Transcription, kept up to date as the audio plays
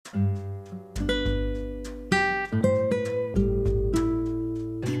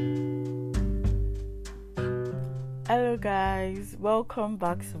Hello, guys. Welcome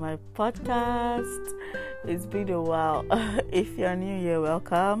back to my podcast. It's been a while. If you're new here,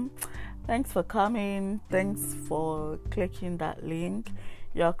 welcome. Thanks for coming. Thanks for clicking that link.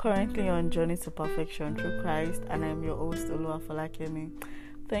 You are currently on Journey to Perfection through Christ, and I'm your host, Oluwafalakemi.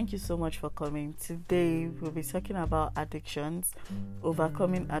 Thank you so much for coming. Today, we'll be talking about addictions,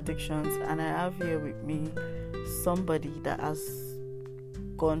 overcoming addictions, and I have here with me somebody that has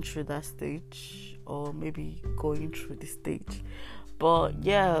gone through that stage or maybe going through the stage. But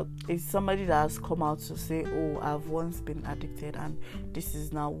yeah, it's somebody that has come out to say, oh, I've once been addicted and this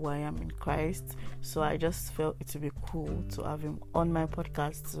is now who I am in Christ. So I just felt it would be cool to have him on my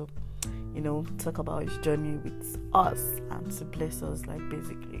podcast to talk about his journey with us and to bless us, like,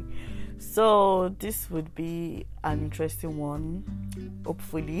 basically. So this would be an interesting one,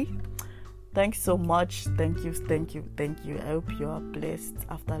 hopefully. Thanks so much. Thank you. I hope you are blessed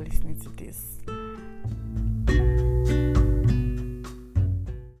after listening to this.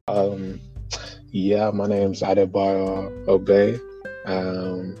 My name's Adebayo Obey.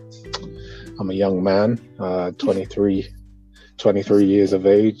 I'm a young man, 23 years of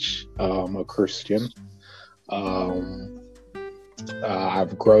age. I'm a Christian. I've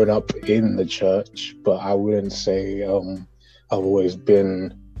grown up in the church, but I wouldn't say I've always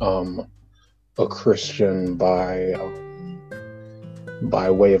been a Christian by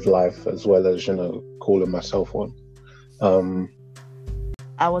way of life, as well as calling myself one.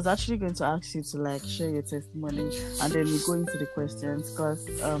 I was actually going to ask you to share your testimony, and then we go into the questions, because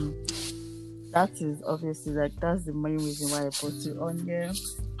that is obviously that's the main reason why I put you on here.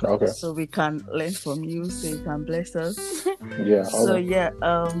 Okay. So we can learn from you, so you can bless us. Yeah. So I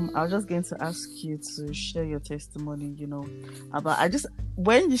was just going to ask you to share your testimony. About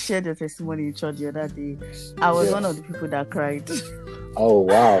when you shared your testimony in church the other day, I was one of the people that cried. Oh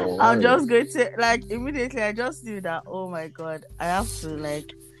wow! I'm just going to immediately. I just knew that. Oh my God! I have to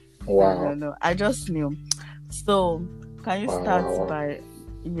Wow! No. I just knew. So can you start by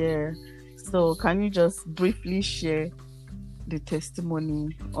So can you just briefly share the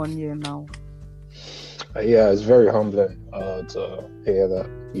testimony on here now? It's very humbling to hear that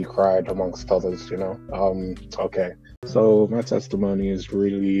you cried amongst others. Okay. So my testimony is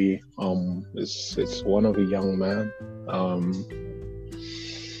really it's one of a young man.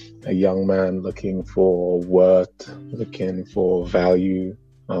 A young man looking for worth, looking for value,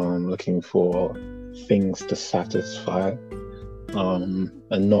 looking for things to satisfy, and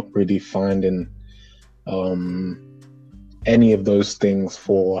not really finding any of those things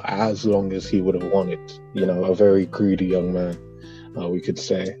for as long as he would have wanted. A very greedy young man, we could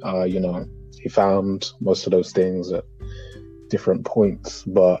say. He found most of those things at different points,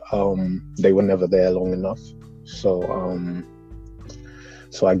 but they were never there long enough.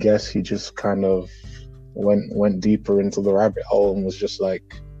 So I guess he just kind of went deeper into the rabbit hole and was just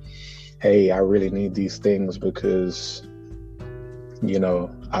like, hey, I really need these things because, I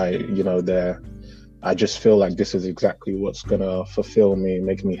just feel like this is exactly what's gonna fulfill me,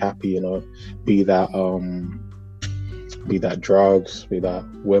 make me happy, be that drugs, be that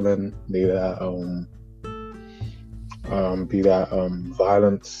women, be that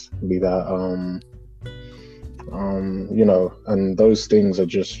violence, be that and those things are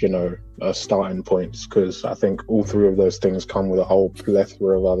just starting points, because I think all three of those things come with a whole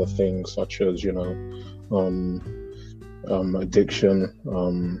plethora of other things, such as addiction,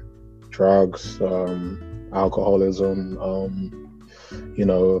 drugs, alcoholism,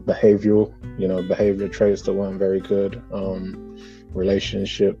 behavioral traits that weren't very good,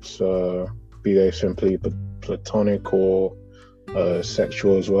 relationships, be they simply platonic or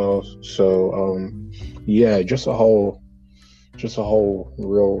sexual as well. So just a whole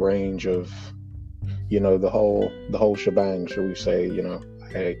real range of the whole shebang, should we say.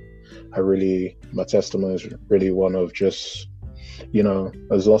 My testimony is really one of just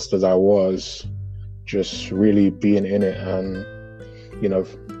as lost as I was, just really being in it, and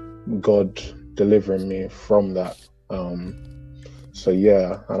God delivering me from that. And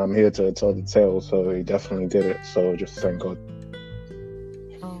I'm here to tell the tale. So he definitely did it, so just thank God.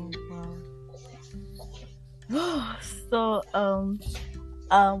 So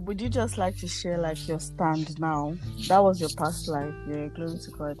would you just like to share your stand now? That was your past life. Yeah, glory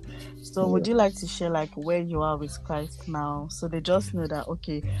to God. So would you like to share where you are with Christ now, so they just know that,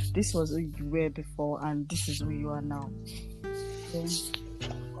 okay, this was who you were before and this is who you are now?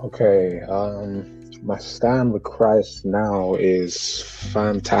 Okay. My stand with Christ now is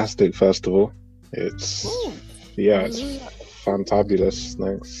fantastic. First of all, it's fantabulous.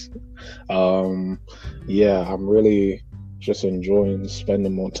 Thanks. I'm really just enjoying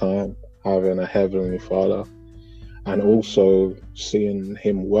spending more time having a Heavenly Father and also seeing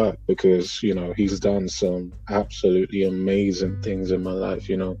him work, because he's done some absolutely amazing things in my life.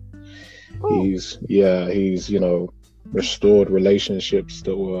 Oh. He's restored relationships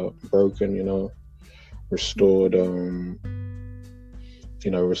that were broken, restored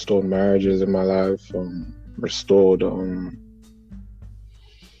restored marriages in my life, restored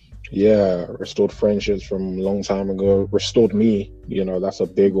friendships from a long time ago, restored me. That's a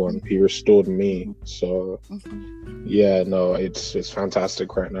big one. He restored me. So it's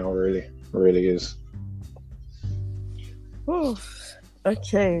fantastic right now, really is. Oh.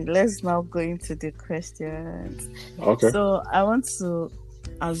 Okay, let's now go into the questions. Okay. So I want to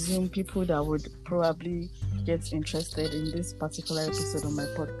assume people that would probably get interested in this particular episode of my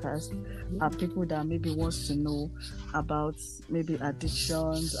podcast are people that maybe wants to know about maybe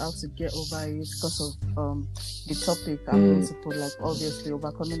addictions, how to get over it, because of the topic I'm going to put, like obviously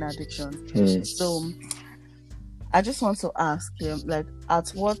overcoming addictions. So I just want to ask him, like, at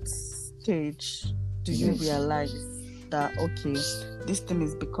what stage do you realize that okay, this thing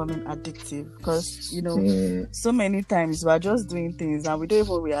is becoming addictive? Because so many times we are just doing things and we don't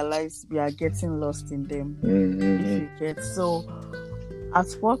even realize we are getting lost in them. If you get so,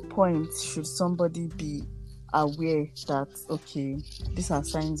 at what point should somebody be aware that okay, these are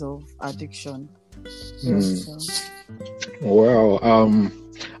signs of addiction? Well,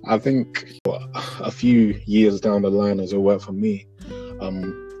 I think a few years down the line, as it were for me,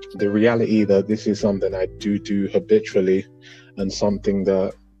 the reality that this is something I do habitually, and something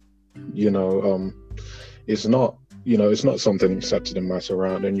that it's not something accepted in my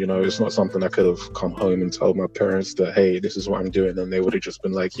surrounding. It's not something I could have come home and told my parents that, hey, this is what I'm doing, and they would have just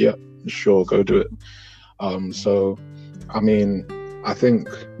been like, yeah, sure, go do it. So I mean, I think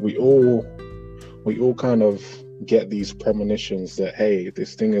we all kind of get these premonitions that, hey,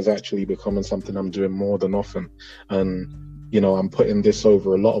 this thing is actually becoming something I'm doing more than often, and I'm putting this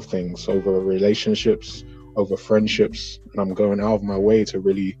over a lot of things, over relationships, over friendships, and I'm going out of my way to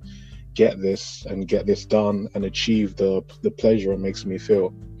really get this done and achieve the pleasure it makes me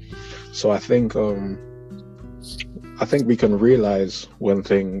feel. So I think we can realize when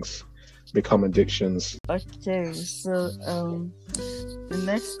things become addictions. Okay, so the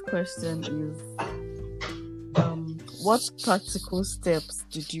next question is, what practical steps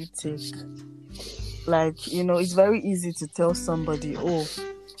did you take? Like, it's very easy to tell somebody, oh,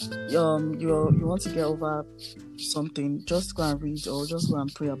 you want to get over something, just go and read or just go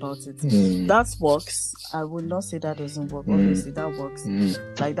and pray about it. That works. I would not say that doesn't work. Obviously that works.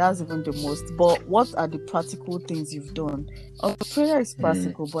 Like, that's even the most. But what are the practical things you've done? Prayer is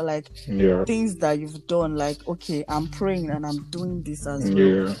practical, but like things that you've done, like, okay, I'm praying and I'm doing this as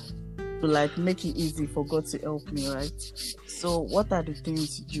well to like make it easy for God to help me, right? So what are the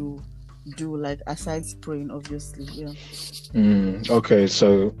things you do, like aside praying, obviously? Okay,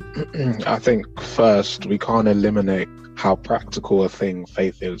 so I think first we can't eliminate how practical a thing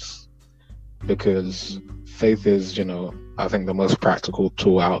faith is, because faith is, I think the most practical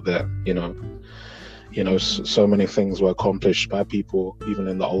tool out there. So many things were accomplished by people even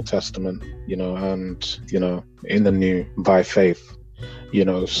in the Old Testament, and in the New by faith.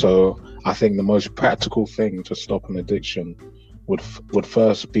 So I think the most practical thing to stop an addiction would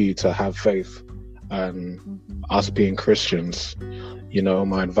first be to have faith. And us being Christians,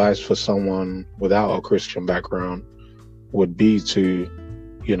 my advice for someone without a Christian background would be to,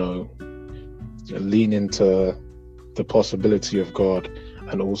 lean into the possibility of God,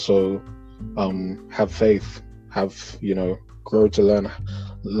 and also have faith, grow to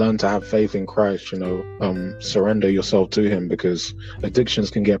learn to have faith in Christ, surrender yourself to him, because addictions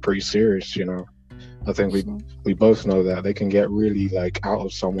can get pretty serious. I think we both know that they can get really like out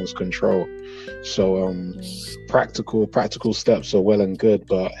of someone's control. So practical steps are well and good,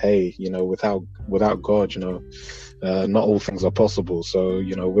 but hey, without God, not all things are possible. So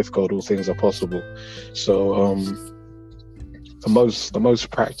with God, all things are possible. So the most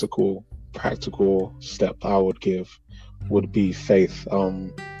practical step I would give would be faith.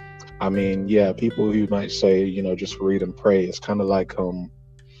 I mean, people who might say, just read and pray, it's kind of like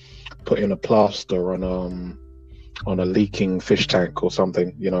putting a plaster on a leaking fish tank or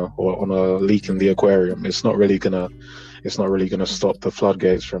something, or on a leak in the aquarium. It's not really gonna stop the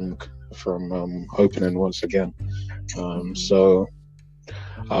floodgates from opening once again.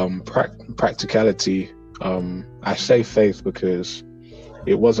 Practicality. I say faith because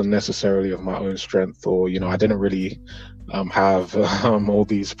it wasn't necessarily of my own strength, or I didn't really have all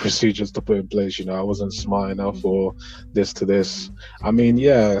these procedures to put in place. I wasn't smart enough, or this. I mean,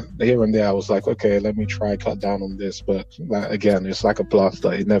 yeah, here and there I was like, okay, let me try cut down on this, but again, it's like a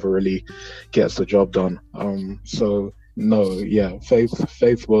plaster. It never really gets the job done. So no, yeah,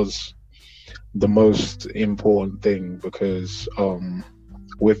 faith was the most important thing, because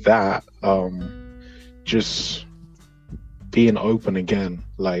with that, just being open again,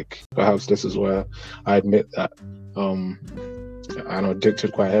 like perhaps this is where I admit that I'm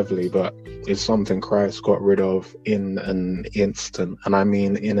addicted quite heavily, but it's something Christ got rid of in an instant, and I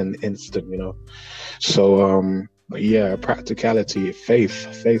mean in an instant, So yeah, practicality, faith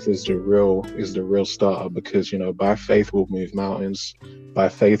is the real starter, because by faith we'll move mountains, by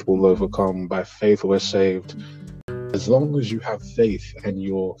faith we'll overcome, by faith we're saved. As long as you have faith and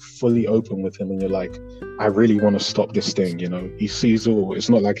you're fully open with him, and you're like, I really want to stop this thing, he sees all. It's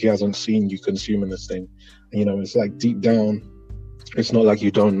not like he hasn't seen you consuming this thing. It's like deep down, it's not like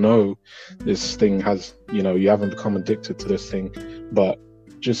you don't know this thing has, you haven't become addicted to this thing, but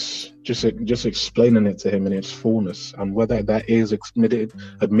just explaining it to him in its fullness, and whether that is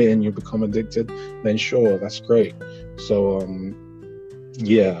admitting you become addicted, then sure, that's great. So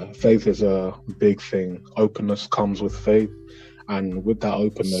yeah, faith is a big thing. Openness comes with faith, and with that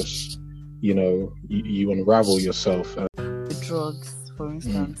openness, you unravel yourself. The drugs, for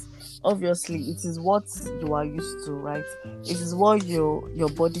instance, obviously it is what you are used to, right? It is what your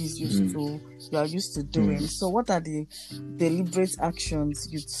body is used to, you are used to doing. So what are the deliberate actions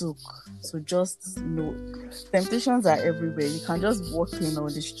you took to just temptations are everywhere. You can just walk in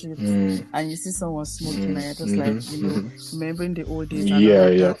on the street and you see someone smoking, and you're just remembering the old days and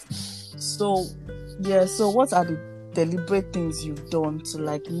all that. So what are the deliberate things you've done to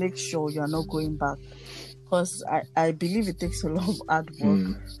make sure you're not going back? Because I believe it takes a lot of hard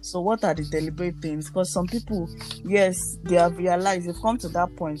work. So what are the deliberate things? Because some people, yes, they have realized, they've come to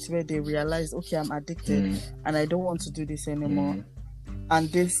that point where they realize, okay, I'm addicted and I don't want to do this anymore. And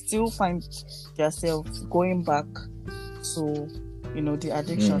they still find themselves going back to, the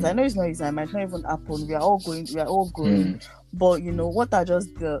addictions. I know it's not easy, it might not even happen. We are all growing. But, what are just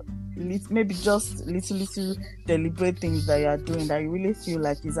maybe just little deliberate things that you are doing that you really feel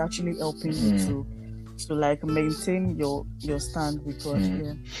like is actually helping you to maintain your stand with God?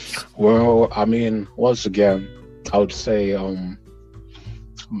 Yeah. Well, I mean, once again, I would say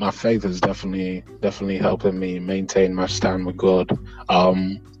my faith is definitely helping me maintain my stand with God.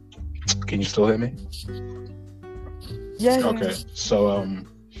 Can you still hear me? Yeah. Okay. So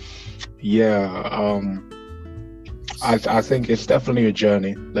I think it's definitely a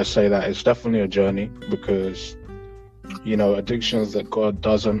journey. Let's say that it's definitely a journey, because addictions that God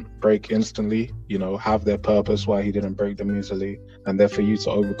doesn't break instantly, have their purpose why he didn't break them easily, and they're for you to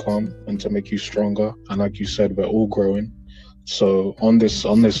overcome and to make you stronger. And like you said, we're all growing. So on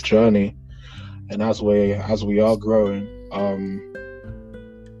this journey, and as we are growing,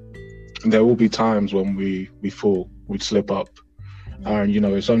 there will be times when we fall, we slip up. And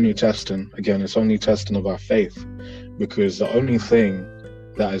it's only testing. Again, it's only testing of our faith, because the only thing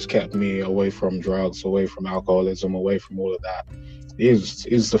that has kept me away from drugs, away from alcoholism, away from all of that is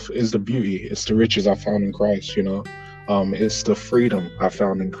the beauty, it's the riches I found in Christ. It's the freedom I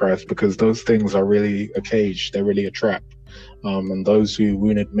found in Christ, because those things are really a cage, they're really a trap. And those who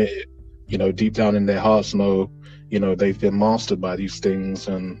won't admit it, deep down in their hearts know, they've been mastered by these things.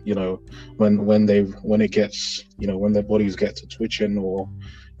 And when it gets, when their bodies get to twitching, or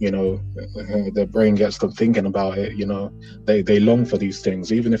their brain gets them thinking about it, they long for these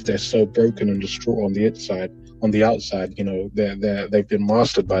things, even if they're so broken and distraught on the inside. On the outside, they've been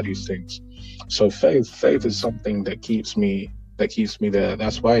mastered by these things. So faith is something that keeps me there.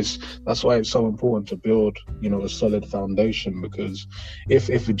 That's why it's so important to build, a solid foundation, because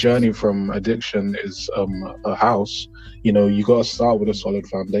if a journey from addiction is a house, you got to start with a solid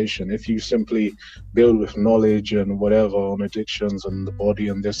foundation. If you simply build with knowledge and whatever on addictions and the body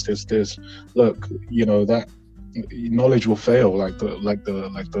and this, look, that knowledge will fail, like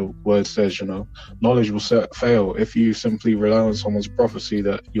the word says. Knowledge will fail. If you simply rely on someone's prophecy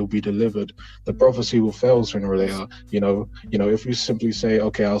that you'll be delivered, the prophecy will fail sooner or later. If you simply say,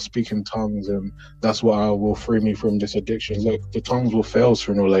 okay, I'll speak in tongues and that's what will free me from this addiction, look, the tongues will fail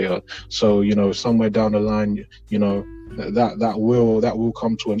sooner or later. So somewhere down the line, that will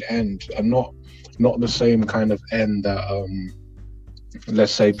come to an end, and not the same kind of end that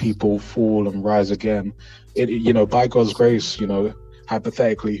let's say people fall and rise again. By God's grace,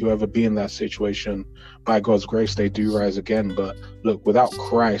 hypothetically, whoever be in that situation, by God's grace, they do rise again. But look, without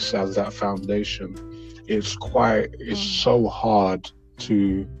Christ as that foundation, it's so hard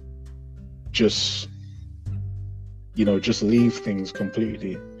to just leave things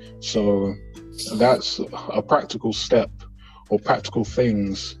completely. So that's a practical step, or practical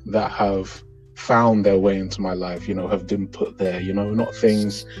things that have found their way into my life, have been put there, not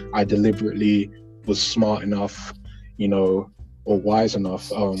things I deliberately was smart enough, or wise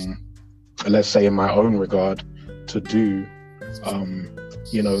enough, let's say in my own regard, to do.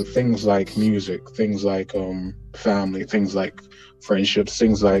 Things like music, things like family, things like friendships,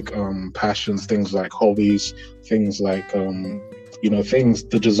 things like passions, things like hobbies, things like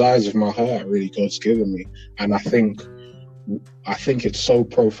the desires of my heart, really, God's given me. And I think it's so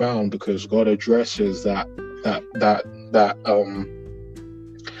profound, because God addresses that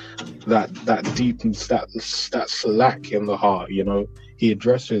deepness, that slack in the heart. He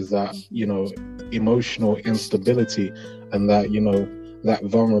addresses that emotional instability, and that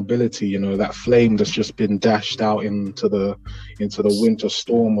vulnerability, that flame that's just been dashed out into the winter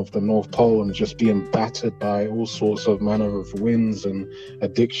storm of the North Pole, and just being battered by all sorts of manner of winds and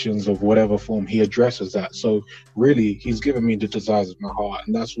addictions of whatever form. He addresses that. So really, he's given me the desires of my heart,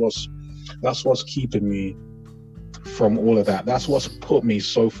 and that's what's keeping me from all of that. That's what's put me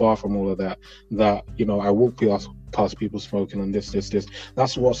so far from all of that, I walk past people smoking and this.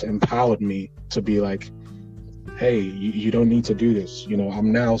 That's what's empowered me to be like, hey, you don't need to do this.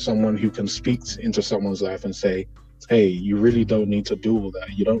 I'm now someone who can speak into someone's life and say, hey, you really don't need to do all that.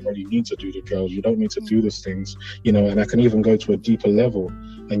 You don't really need to do the drugs. You don't need to do these things, and I can even go to a deeper level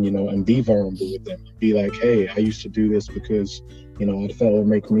and be vulnerable with them. Be like, hey, I used to do this because, I felt it would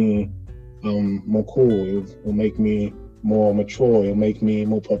make me more cool. It will make me more mature. It'll make me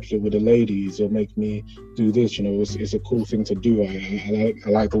more popular with the ladies. It'll make me do this. It's a cool thing to do. I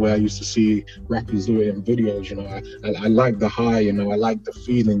like the way I used to see rappers do it in videos. I like the high. I like the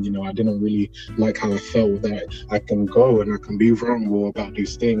feeling. I didn't really like how I felt with that. I can go and I can be vulnerable about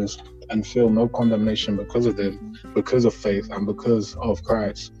these things and feel no condemnation because of them, because of faith and because of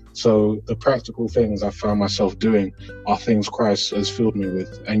Christ. So the practical things I found myself doing are things Christ has filled me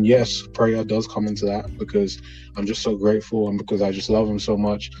with. And yes, prayer does come into that, because I'm just so grateful, and because I just love him so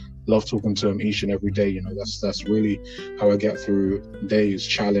much, love talking to him each and every day. That's really how I get through days,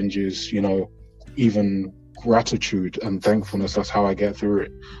 challenges, even gratitude and thankfulness. That's how I get through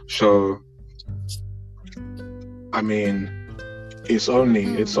it. So, I mean, it's only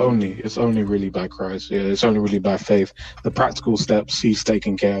really by Christ. Yeah, it's only really by faith. The practical steps, he's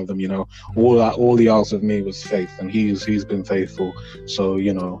taking care of them. All he asked of me was faith, and he's been faithful. So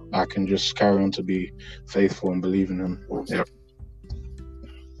I can just carry on to be faithful and believe in him. Yeah.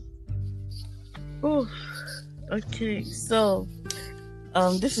 Oh, okay. So,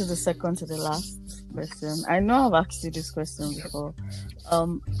 this is the second to the last question. I know I've asked you this question before.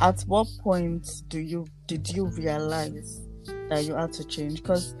 At what point did you realize that you had to change?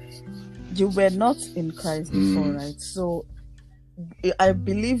 Because you were not in Christ before, right? So I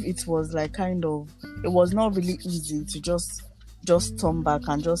believe it was like it was not really easy to just turn back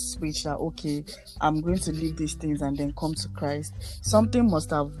and just switch that, okay, I'm going to leave these things and then come to Christ. Something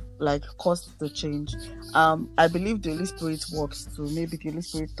must have caused the change. I believe the Holy Spirit works too. Maybe the Holy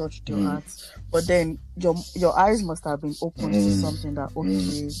Spirit touched your heart, but then your eyes must have been opened to something that,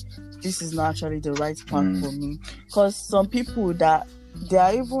 okay, this is not actually the right path for me. Because some people that they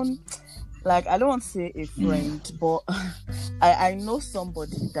are even I don't want to say a friend, but I know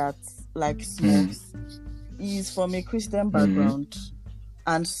somebody that smokes. He's from a Christian background,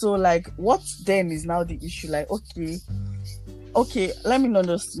 and so what then is now the issue? Okay, let me not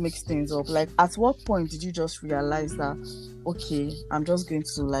just mix things up. At what point did you just realize that, okay, I'm just going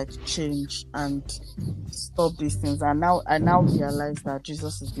to change and stop these things, and I now realize that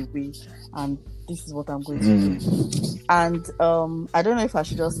Jesus is the way, and this is what I'm going to do. And I don't know if I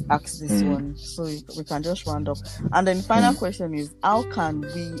should just ask this one, so we can just round up. And then the final question is, how can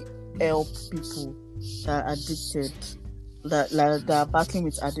we help people that are addicted, that are battling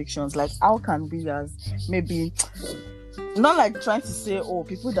with addictions? How can we, as maybe not trying to say, oh,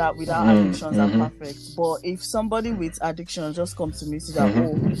 people that without addictions are perfect, but if somebody with addiction just comes to me and says that,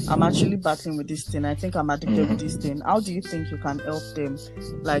 oh, I'm actually battling with this thing, I think I'm addicted with this thing, how do you think you can help them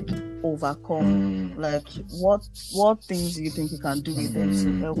overcome? What things do you think you can do with them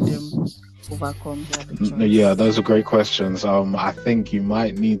to help them overcome their addictions? Yeah, those are great questions. I think you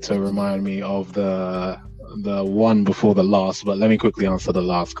might need to remind me of the one before the last, but let me quickly answer the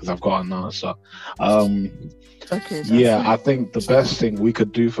last, because I've got an answer. Okay. Yeah, I think the best thing we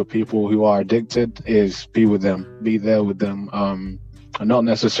could do for people who are addicted is be with them, be there with them. Not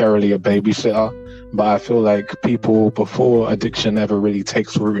necessarily a babysitter, But I feel like people, before addiction ever really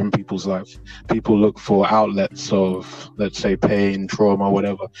takes root in people's life, people look for outlets of, let's say, pain, trauma,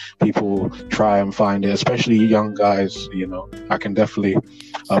 whatever. People try and find it, especially young guys. I can definitely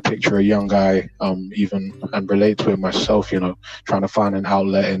picture a young guy, even, and relate to it myself. Trying to find an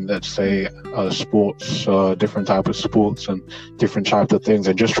outlet in, let's say, sports, different type of sports and different types of things,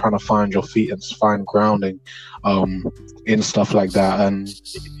 and just trying to find your feet and find grounding in stuff like that, and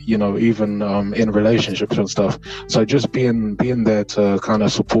even in relationships and stuff. So just being there to kind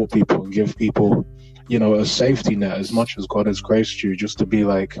of support people and give people a safety net, as much as God has graced you, just to be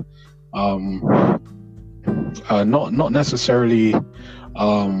like not necessarily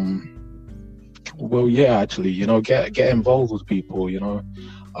get involved with people.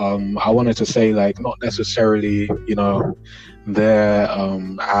 I wanted to say, like, not necessarily they're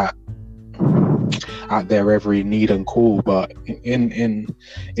at their every need and call, but in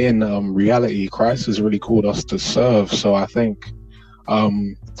reality, Christ has really called us to serve. So I think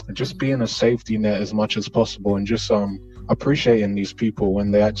just being a safety net as much as possible, and just appreciating these people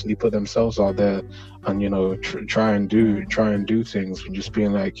when they actually put themselves out there and try and do things, and just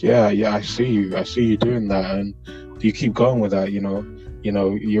being like, yeah, I see you doing that, and you keep going with that.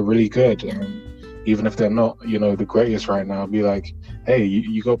 You're really good. Even if they're not the greatest right now, be like, hey,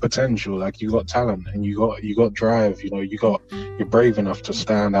 you got potential, like, you got talent, and you got drive, you're brave enough to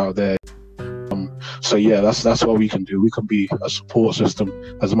stand out there. So yeah, that's what we can do. We can be a support system,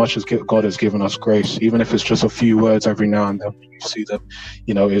 as much as God has given us grace, even if it's just a few words every now and then when you see them.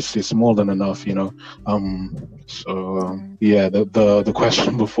 It's more than enough. Yeah, the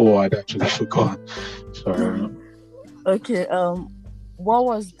question before, I'd actually forgot. Sorry. Okay. What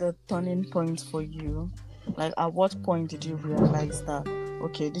was the turning point for you? Like, at what point did you realize that,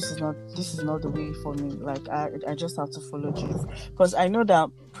 okay, this is not the way for me? Like, I just have to follow Jesus. Because I know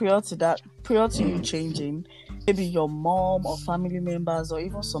that prior to you changing, maybe your mom or family members or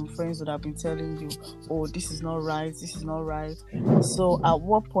even some friends would have been telling you, oh, this is not right. So at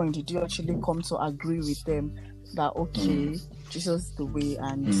what point did you actually come to agree with them that, okay, Jesus is the way,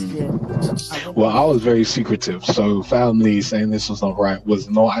 and well, I was very secretive, so family saying this was not right was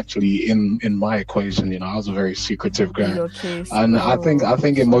not actually in my equation. I was a very secretive guy. In your case, and I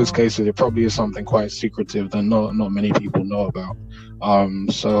think in most cases it probably is something quite secretive that not many people know about.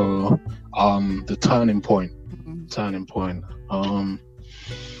 The turning point.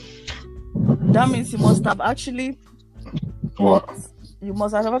 That means you must have actually what? You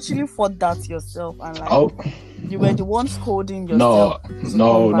must have actually fought that yourself, and you were the one scolding yourself.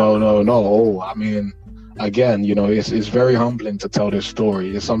 No. I mean, again, it's very humbling to tell this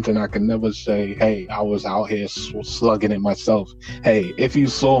story. It's something I can never say, hey, I was out here slugging it myself. Hey, if you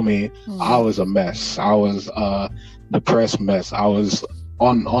saw me, I was a mess. I was a depressed mess. I was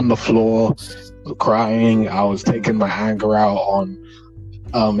on the floor crying. I was taking my anger out on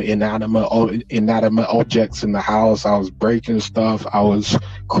inanimate objects in the house. I was breaking stuff. I was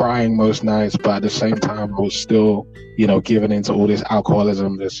crying most nights, but at the same time I was still giving into all this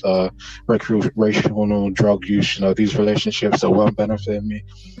alcoholism, this recreational drug use, these relationships that weren't benefiting me.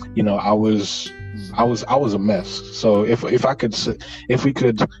 I was a mess. So if we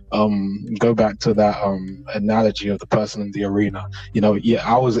could go back to that analogy of the person in the arena,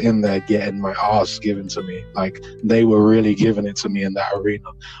 I was in there getting my ass given to me. Like, they were really giving it to me in that arena.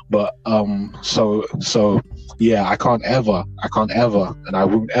 But so yeah, I can't ever, and I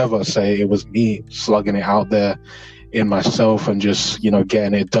won't ever say it was me slugging it out there in myself and just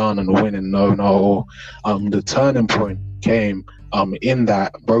getting it done and winning. No. The turning point came in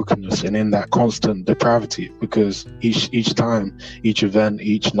that brokenness and in that constant depravity, because each time, each event,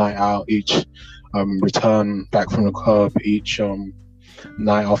 each night out, each return back from the club, each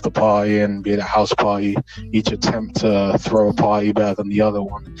night after partying, be it a house party, each attempt to throw a party better than the other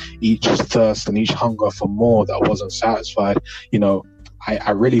one, each thirst and each hunger for more that wasn't satisfied,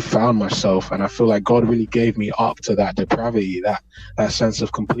 I really found myself, and I feel like God really gave me up to that depravity, that sense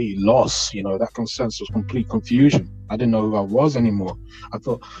of complete loss, that sense of complete confusion. I didn't know who I was anymore. I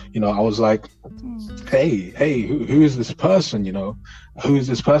thought, I was like, hey, who is this person? Who is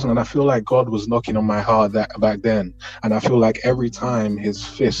this person? And I feel like God was knocking on my heart back then. And I feel like every time his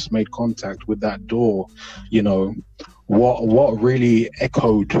fist made contact with that door, what really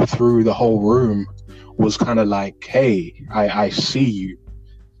echoed through the whole room was kind of like, hey, I see you.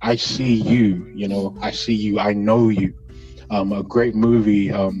 I see you, I see you. I know you. A great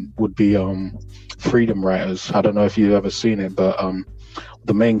movie would be Freedom Writers. I don't know if you've ever seen it, but one of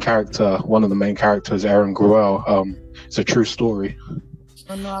the main characters, Aaron Gruel, it's a true story.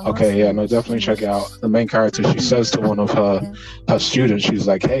 Oh, no, I'm not Okay, yeah, seeing no, it. definitely check it out. The main character, she says to one of her students, she's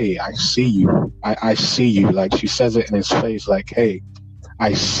like, "Hey, I see you. I see you." Like she says it in his face, like, "Hey,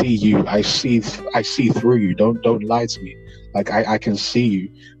 I see you. I see through you. Don't lie to me. Like I can see you."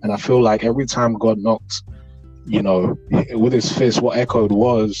 And I feel like every time God knocked, you know, with his fist, what echoed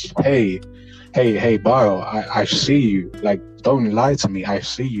was, hey, Bio, I see you. Like, don't lie to me. I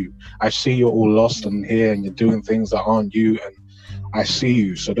see you. I see you're all lost in here and you're doing things that aren't you, and I see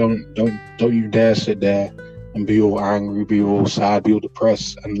you. So don't you dare sit there and be all angry, be all sad, be all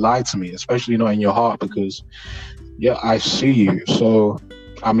depressed and lie to me, especially not in your heart, because yeah, I see you. So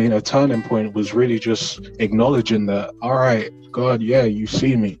I mean, a turning point was really just acknowledging that, all right, God, yeah, you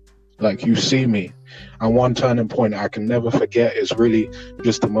see me. Like, you see me. And one turning point I can never forget is really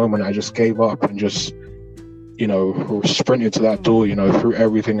just the moment I just gave up and just, sprinted to that door, threw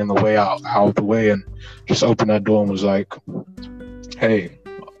everything in the way out of the way, and just opened that door and was like, hey,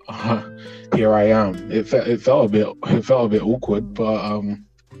 here I am. It felt a bit awkward, but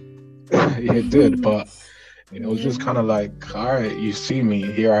it did. But it was just kind of like, all right, you see me,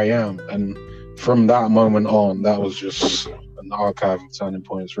 here I am. And from that moment on, that was just an archive of turning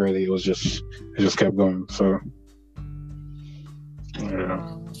points, really. It just kept going. So,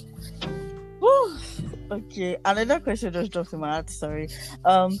 yeah. Woo. Okay, another question just dropped in my heart. Sorry.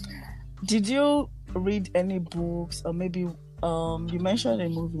 Did you read any books, or maybe you mentioned a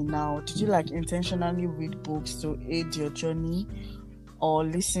movie now? Did you like intentionally read books to aid your journey, or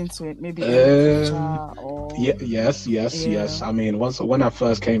listen to it, maybe any teacher or Yes. I mean, when I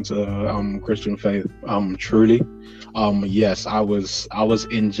first came to Christian faith, truly, yes, I was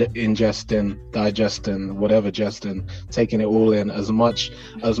ingesting, digesting, whatever, gesting, taking it all in, as much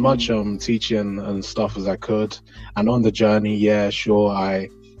teaching and stuff as I could. And on the journey, yeah, sure, I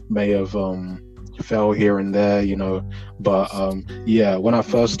may have fell here and there, but yeah, when I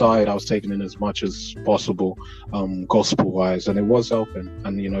first started, I was taking in as much as possible, gospel wise, and it was helping.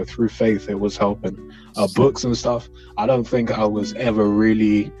 And through faith, it was helping. Books and stuff, I don't think I was ever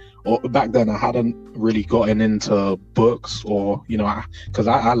really, or back then I hadn't really gotten into books, or because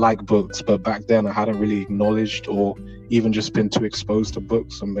I like books, but back then I hadn't really acknowledged or even just been too exposed to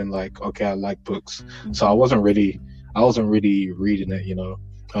books and been like, okay, I like books. So I wasn't really reading it.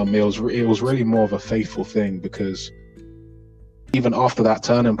 It was really more of a faithful thing, because even after that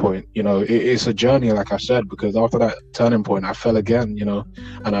turning point, it's a journey, like I said, because after that turning point, I fell again,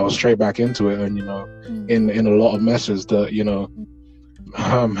 and I was straight back into it, and in a lot of messes that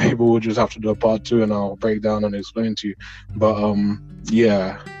maybe we'll just have to do a part 2 and I'll break down and explain to you. But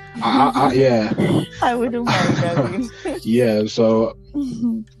yeah, yeah, I wouldn't mind that. Yeah, so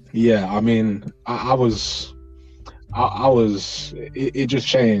yeah, I mean, I was, it just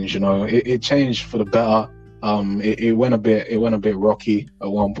changed, it changed for the better. It went a bit rocky at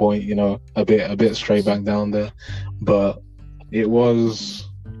one point, a bit straight back down there, but it was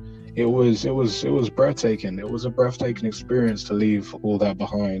breathtaking. It was a breathtaking experience to leave all that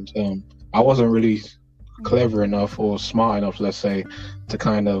behind. I wasn't really clever enough or smart enough, let's say, to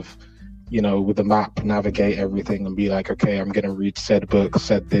kind of, with the map, navigate everything and be like, okay, I'm going to read said book,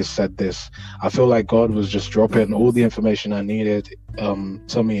 said this. I feel like God was just dropping all the information I needed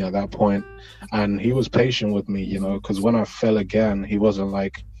to me at that point. And he was patient with me, because when I fell again, he wasn't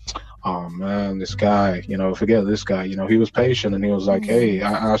like, oh man, this guy, forget this guy. He was patient, and he was like, hey,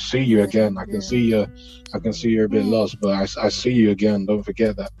 I see you again. I can see you're a bit lost, but I see you again. Don't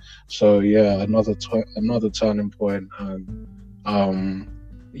forget that. So yeah, another turning point. And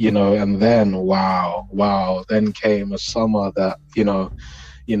and then wow, then came a summer that,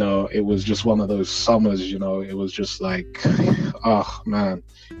 it was just one of those summers, it was just like, oh man,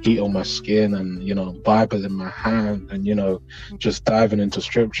 heat on my skin, and, Bible in my hand, and, just diving into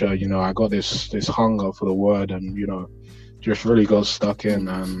scripture, I got this hunger for the word, and, just really got stuck in.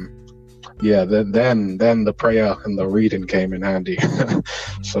 And yeah, then the prayer and the reading came in handy.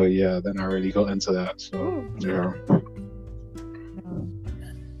 So yeah, then I really got into that. So yeah.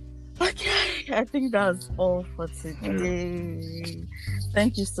 Okay, I think that's all for today.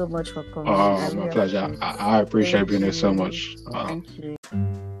 Thank you so much for coming. My pleasure. I appreciate being here so much. Thank you.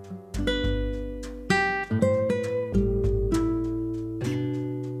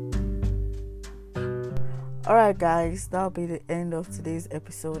 Alright guys, that'll be the end of today's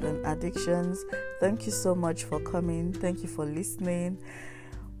episode on addictions. Thank you so much for coming. Thank you for listening.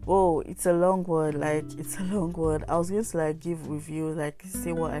 Whoa, it's a long word. I was going to give reviews,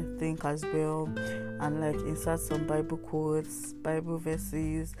 say what I think as well, and insert some Bible quotes, Bible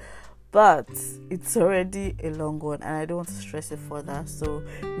verses, but it's already a long one and I don't want to stress it further. So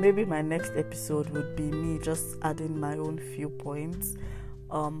maybe my next episode would be me just adding my own few points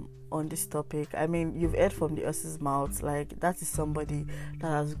on this topic. I mean, you've heard from the horse's mouth, like that is somebody that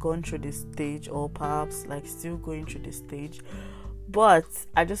has gone through this stage, or perhaps like still going through this stage. But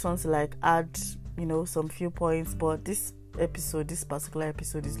I just want to like add, some few points. But this particular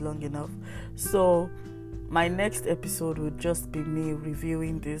episode is long enough, so my next episode would just be me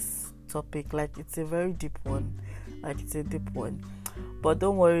reviewing this topic. Like it's a very deep one, but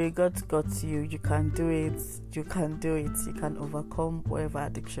don't worry, God got you. You can do it. You can overcome whatever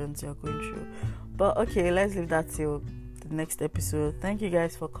addictions you're going through. But okay, let's leave that till the next episode. Thank you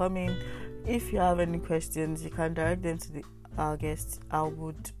guys for coming. If you have any questions, you can direct them to our guest. I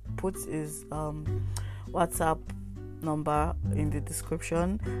would put his WhatsApp number in the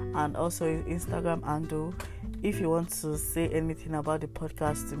description, and also his Instagram handle. If you want to say anything about the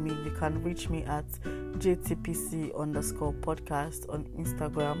podcast to me, you can reach me at jtpc_podcast on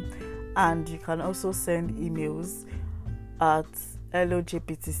Instagram, and you can also send emails at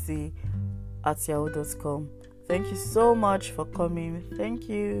lojptc@yahoo.com. Thank you so much for coming. Thank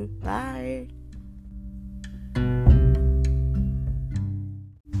you. Bye.